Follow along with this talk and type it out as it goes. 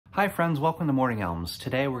Hi friends, welcome to Morning Elms.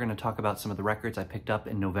 Today we're going to talk about some of the records I picked up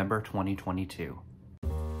in November 2022.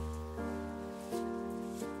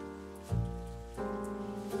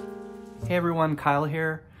 Hey everyone, Kyle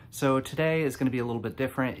here. So today is going to be a little bit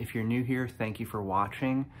different. If you're new here, thank you for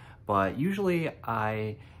watching. But usually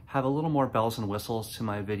I have a little more bells and whistles to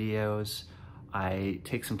my videos. I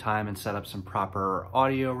take some time and set up some proper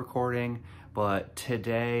audio recording. But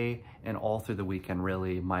today and all through the weekend,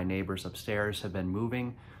 really, my neighbors upstairs have been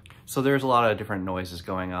moving. So there's a lot of different noises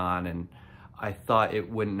going on, and I thought it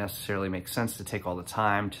wouldn't necessarily make sense to take all the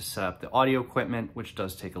time to set up the audio equipment, which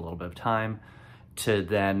does take a little bit of time, to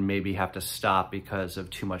then maybe have to stop because of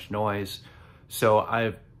too much noise. So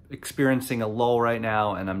I'm experiencing a lull right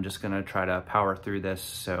now, and I'm just gonna try to power through this,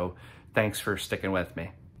 so thanks for sticking with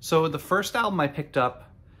me. So the first album I picked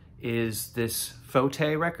up is this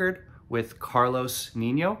Photay record with Carlos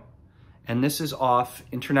Niño. And this is off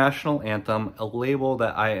International Anthem, a label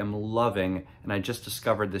that I am loving and I just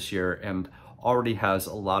discovered this year and already has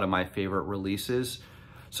a lot of my favorite releases.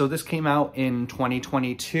 So this came out in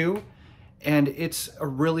 2022 and it's a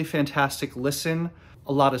really fantastic listen.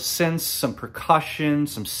 A lot of synths, some percussion,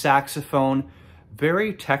 some saxophone,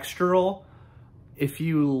 very textural. If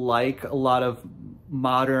you like a lot of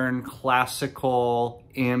modern, classical,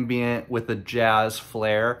 ambient with a jazz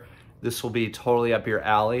flair, this will be totally up your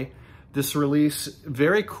alley. This release,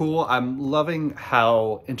 very cool. I'm loving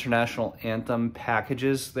how International Anthem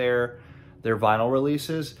packages their vinyl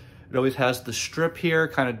releases. It always has the strip here,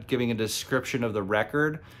 kind of giving a description of the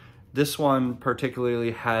record. This one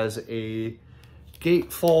particularly has a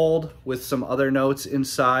gatefold with some other notes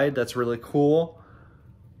inside. That's really cool.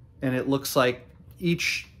 And it looks like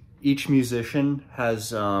each musician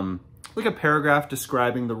has like a paragraph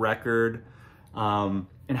describing the record and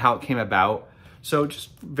how it came about. So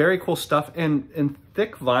just very cool stuff. And in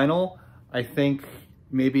thick vinyl, I think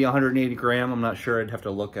maybe 180 gram. I'm not sure. I'd have to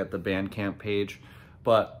look at the Bandcamp page.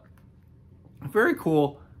 But very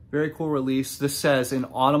cool release. This says, an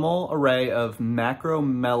audible array of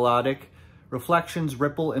macro-melodic reflections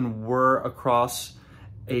ripple and whir across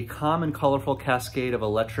a calm and colorful cascade of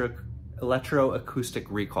electro-acoustic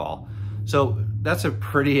recall. So that's a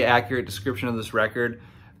pretty accurate description of this record.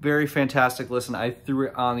 Very fantastic listen. I threw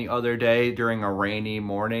it on the other day during a rainy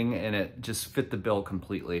morning and it just fit the bill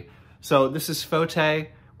completely. So this is Photay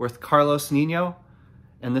with Carlos Niño,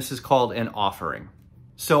 and this is called An Offering.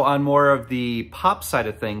 So on more of the pop side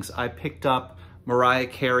of things, I picked up Mariah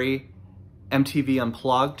Carey, MTV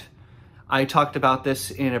Unplugged. I talked about this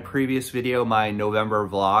in a previous video, my November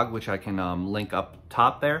vlog, which I can link up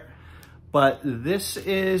top there. But this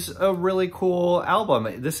is a really cool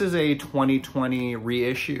album. This is a 2020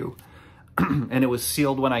 reissue, and it was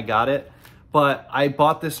sealed when I got it. But I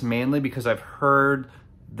bought this mainly because I've heard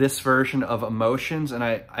this version of Emotions, and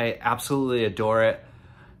I absolutely adore it.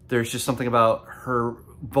 There's just something about her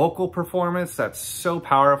vocal performance that's so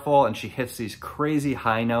powerful, and she hits these crazy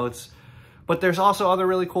high notes. But there's also other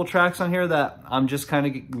really cool tracks on here that I'm just kind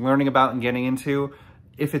of learning about and getting into.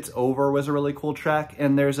 If It's Over was a really cool track,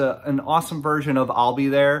 and there's an awesome version of I'll Be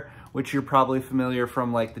There, which you're probably familiar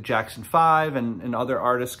from, like the Jackson 5 and other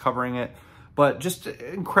artists covering it. But just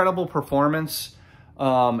incredible performance.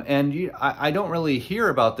 I don't really hear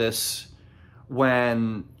about this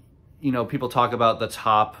when, you know, people talk about the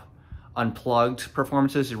top Unplugged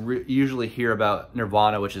performances. You usually hear about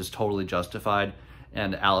Nirvana, which is totally justified,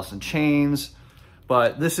 and Alice in Chains.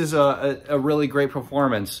 But this is a really great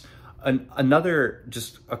performance. Another,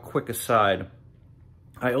 just a quick aside,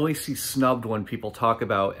 I always see snubbed when people talk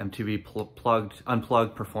about MTV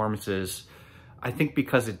Unplugged performances. I think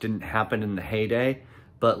because it didn't happen in the heyday,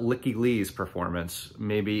 but Licky Lee's performance,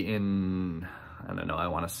 maybe in, I don't know, I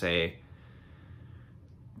want to say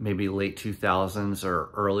maybe late 2000s or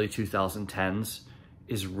early 2010s,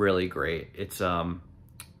 is really great.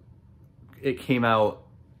 It came out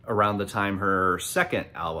around the time her second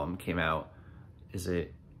album came out. Is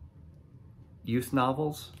it Youth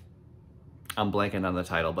Novels? I'm blanking on the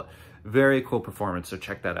title, but very cool performance, so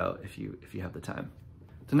check that out if you have the time.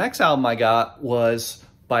 The next album I got was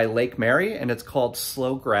by Lake Mary, and it's called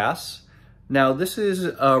Slow Grass. Now this is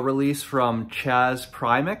a release from Chaz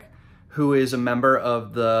Primak, who is a member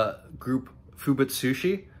of the group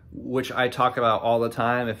Fubutsushi, which I talk about all the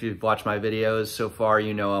time. If you've watched my videos so far,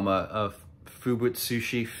 you know I'm a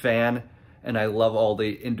Fubutsushi fan, and I love all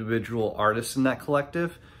the individual artists in that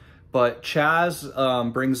collective. But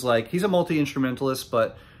Chaz brings, like, he's a multi-instrumentalist,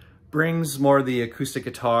 but brings more of the acoustic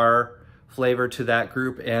guitar flavor to that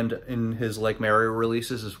group and in his Lake Mary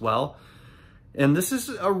releases as well. And this is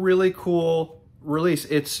a really cool release.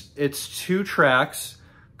 It's 2 tracks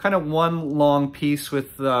kind of one long piece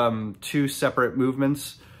with 2 separate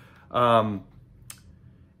movements. And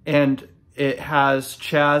it has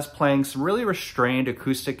Chaz playing some really restrained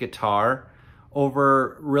acoustic guitar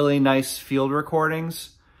over really nice field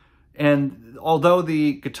recordings. And although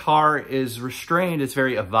the guitar is restrained, it's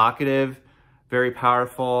very evocative, very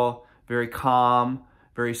powerful, very calm,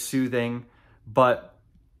 very soothing. But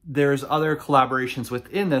there's other collaborations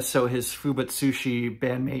within this. So his Fubatsushi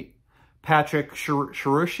bandmate, Patrick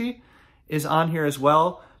Shirushi, is on here as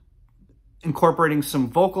well, incorporating some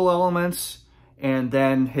vocal elements, and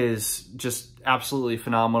then his just absolutely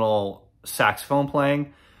phenomenal saxophone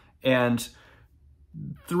playing. And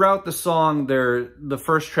throughout the song, the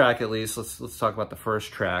first track at least, let's talk about the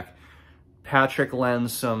first track. Patrick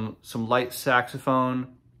lends some light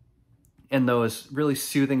saxophone and those really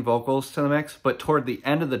soothing vocals to the mix. But toward the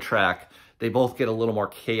end of the track, they both get a little more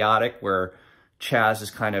chaotic, where Chaz is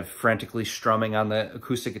kind of frantically strumming on the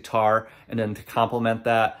acoustic guitar, and then to complement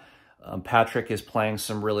that, Patrick is playing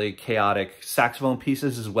some really chaotic saxophone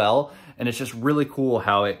pieces as well. And it's just really cool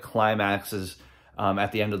how it climaxes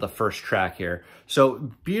at the end of the first track here.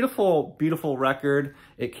 So beautiful, beautiful record.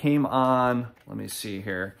 It came on, let me see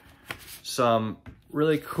here, some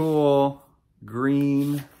really cool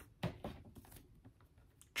green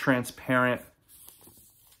transparent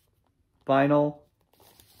vinyl.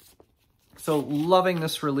 So loving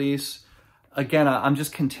this release. Again, I'm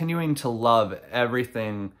just continuing to love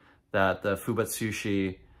everything that the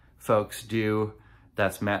Fubatsushi folks do.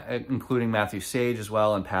 That's including Matthew Sage as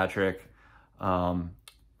well, and Patrick, and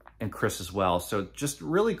Chris as well. So just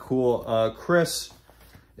really cool. Chris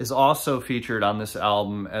is also featured on this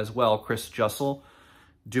album as well. Chris Jussel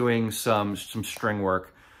doing some string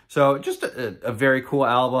work. So just a very cool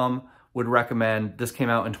album. Would recommend. This came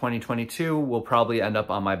out in 2022. Will probably end up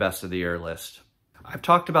on my best of the year list. I've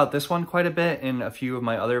talked about this one quite a bit in a few of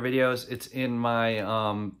my other videos. It's in my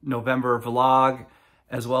November vlog,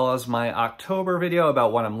 as well as my October video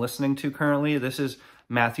about what I'm listening to currently. This is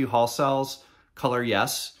Matthew Halsall's Color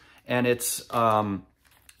Yes, and it's a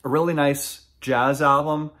really nice jazz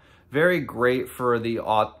album. Very great for the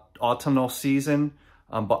autumnal season,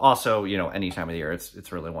 but also, you know, any time of the year.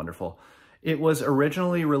 It's really wonderful. It was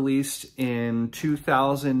originally released in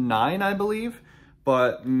 2009, I believe,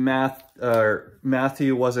 but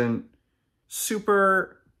Matthew wasn't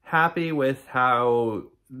super happy with how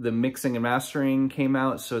the mixing and mastering came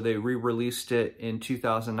out, so they re-released it in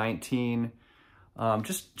 2019.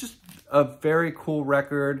 Just a very cool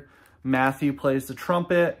record. Matthew plays the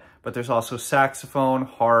trumpet, but there's also saxophone,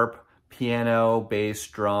 harp, piano, bass,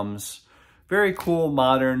 drums. Very cool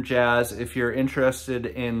modern jazz. If you're interested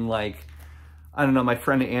in, like, I don't know, my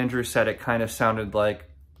friend Andrew said it kind of sounded like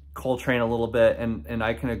Coltrane a little bit, and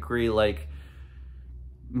I can agree, like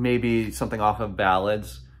maybe something off of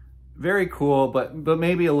ballads. Very cool, but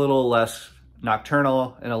maybe a little less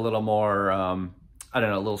nocturnal and a little more, I don't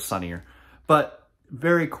know, a little sunnier. But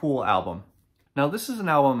very cool album. Now, this is an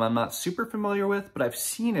album I'm not super familiar with, but I've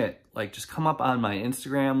seen it like just come up on my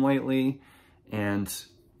Instagram lately, and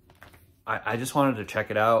I just wanted to check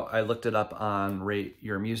it out. I looked it up on Rate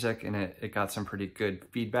Your Music, and it got some pretty good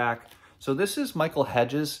feedback. So this is Michael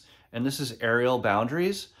Hedges, and this is Aerial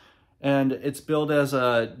Boundaries, and it's billed as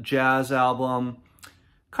a jazz album,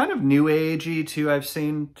 kind of new agey too, I've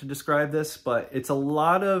seen to describe this, but it's a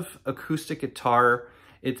lot of acoustic guitar.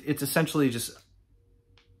 It's essentially just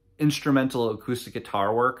instrumental acoustic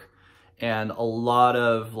guitar work, and a lot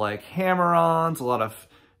of like hammer-ons, a lot of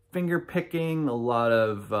finger picking, a lot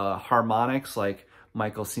of harmonics. Like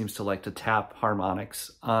Michael seems to like to tap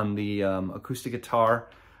harmonics on the acoustic guitar,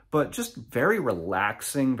 but just very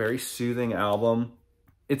relaxing, very soothing album.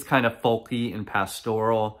 It's kind of folky and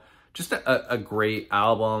pastoral. Just a great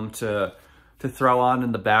album to throw on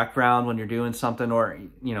in the background when you're doing something, or,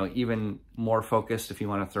 you know, even more focused if you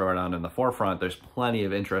want to throw it on in the forefront. There's plenty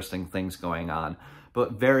of interesting things going on,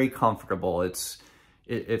 but very comfortable.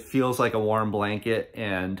 It feels like a warm blanket,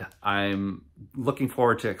 and I'm looking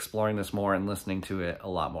forward to exploring this more and listening to it a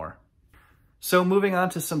lot more. So moving on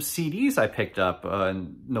to some CDs I picked up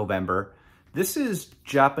in November. This is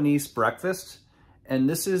Japanese Breakfast, and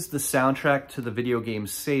this is the soundtrack to the video game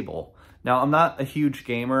Sable. Now, I'm not a huge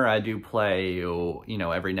gamer. I do play, you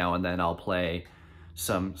know, every now and then I'll play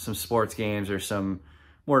some sports games or some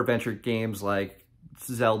more adventure games like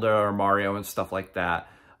Zelda or Mario and stuff like that.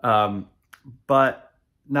 But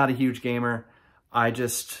not a huge gamer. I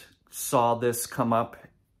just saw this come up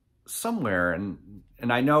somewhere, and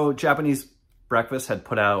I know Japanese Breakfast had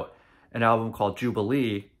put out an album called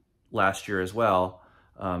Jubilee last year as well.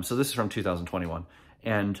 So this is from 2021.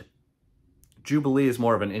 And Jubilee is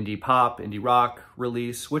more of an indie pop, indie rock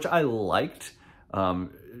release, which I liked.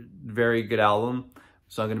 Very good album.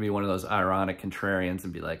 So I'm gonna be one of those ironic contrarians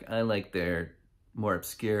and be like, I like their more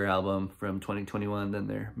obscure album from 2021 than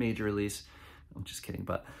their major release. I'm just kidding,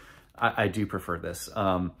 but I do prefer this.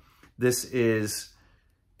 This is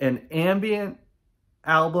an ambient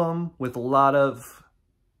album with a lot of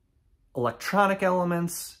electronic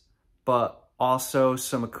elements, but also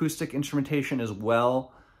some acoustic instrumentation as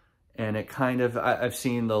well. And it kind of, I've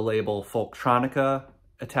seen the label Folktronica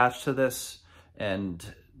attached to this, and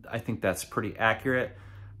I think that's pretty accurate.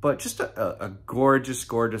 But just a gorgeous,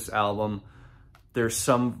 gorgeous album. There's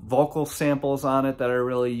some vocal samples on it that are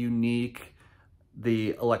really unique.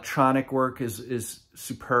 The electronic work is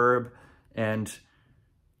superb, and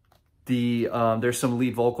there's some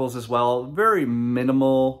lead vocals as well. Very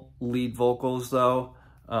minimal lead vocals though,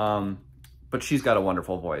 but she's got a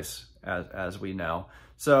wonderful voice, as we know.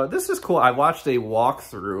 So this is cool. I watched a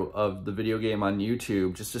walkthrough of the video game on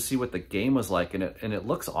YouTube just to see what the game was like, and it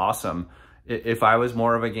looks awesome. If I was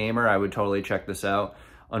more of a gamer, I would totally check this out.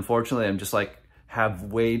 Unfortunately, I'm just like, have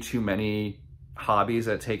way too many hobbies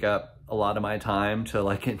that take up a lot of my time to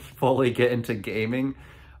like fully get into gaming.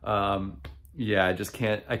 Yeah,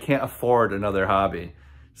 I can't afford another hobby.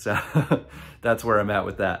 So that's where I'm at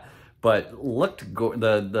with that. But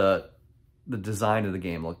the design of the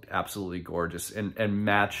game looked absolutely gorgeous, and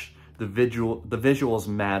match the visuals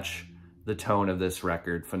match the tone of this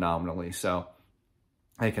record phenomenally. So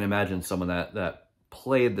I can imagine someone that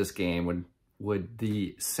played this game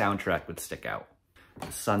the soundtrack would stick out.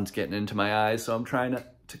 The sun's getting into my eyes, so I'm trying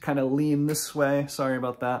to kind of lean this way. Sorry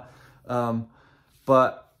about that.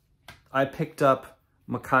 But I picked up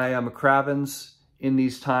Makaya McCraven's In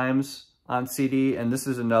These Times on CD, and this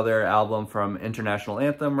is another album from International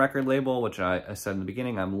Anthem record label, which I said in the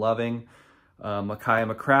beginning I'm loving. Makaya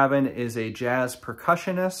McCraven is a jazz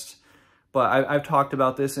percussionist, but I've talked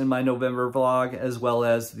about this in my November vlog as well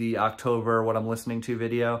as the October What I'm Listening To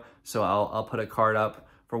video, so I'll put a card up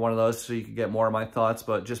for one of those so you can get more of my thoughts.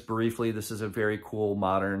 But just briefly, this is a very cool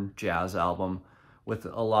modern jazz album with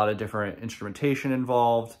a lot of different instrumentation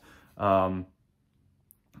involved.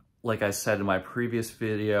 Like I said in my previous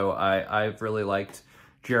video, I've really liked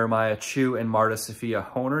Jeremiah Chu and Marta Sophia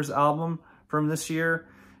Honer's album from this year.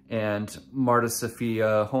 And Marta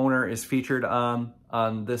Sophia Honer is featured on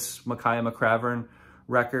this Makaya McCraven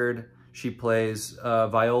record. She plays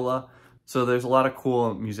viola. So there's a lot of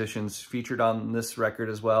cool musicians featured on this record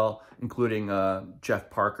as well, including Jeff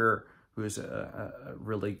Parker, who's a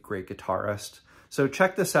really great guitarist. So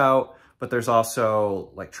check this out. But there's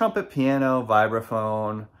also like trumpet, piano,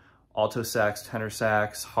 vibraphone, alto sax, tenor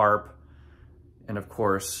sax, harp, and of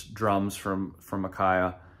course drums from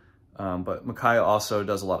Makaya. But Makaya also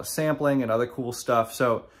does a lot of sampling and other cool stuff.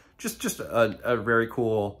 So just a very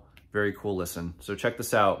cool listen. So check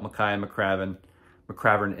this out, Makaya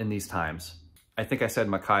McCraven In These Times. I think I said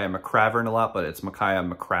Makaya McCraven a lot, but it's Makaya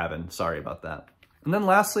McCraven. Sorry about that. And then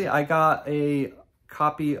lastly, I got a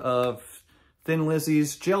copy of Thin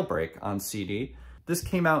Lizzy's Jailbreak on CD. This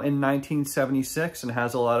came out in 1976 and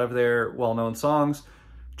has a lot of their well-known songs.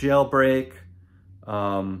 Jailbreak,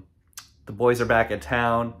 The Boys Are Back at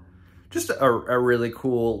Town. Just a really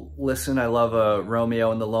cool listen. I love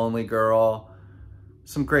Romeo and the Lonely Girl.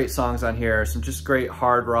 Some great songs on here. Some just great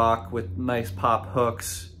hard rock with nice pop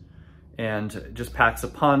hooks, and just packs a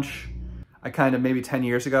punch. I kind of, maybe 10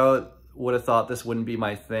 years ago, would have thought this wouldn't be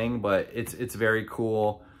my thing, but it's very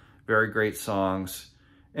cool. Very great songs,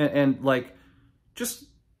 and like just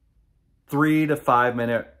 3 to 5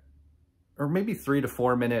 minute, or maybe 3 to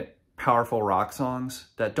 4 minute powerful rock songs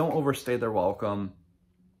that don't overstay their welcome,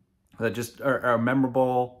 that just are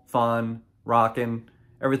memorable, fun, rockin',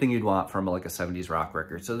 everything you'd want from like a 70s rock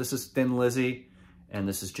record. So this is Thin Lizzy, and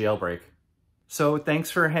this is Jailbreak. So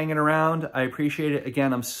thanks for hanging around. I appreciate it.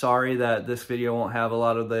 Again, I'm sorry that this video won't have a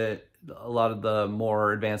lot of the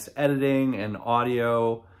more advanced editing and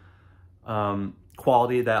audio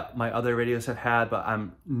quality that my other videos have had, but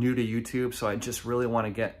I'm new to YouTube, so I just really want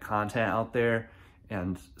to get content out there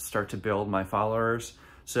and start to build my followers.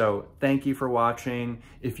 So thank you for watching.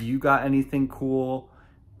 If you got anything cool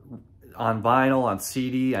on vinyl, on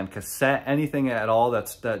CD, on cassette, anything at all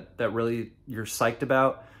that really you're psyched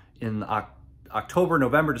about in October,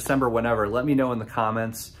 November, December, whenever, let me know in the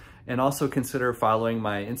comments. And also consider following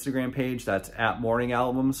my Instagram page. That's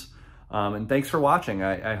 @morningalbums. And thanks for watching.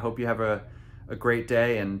 I hope you have a great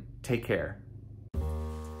day, and take care.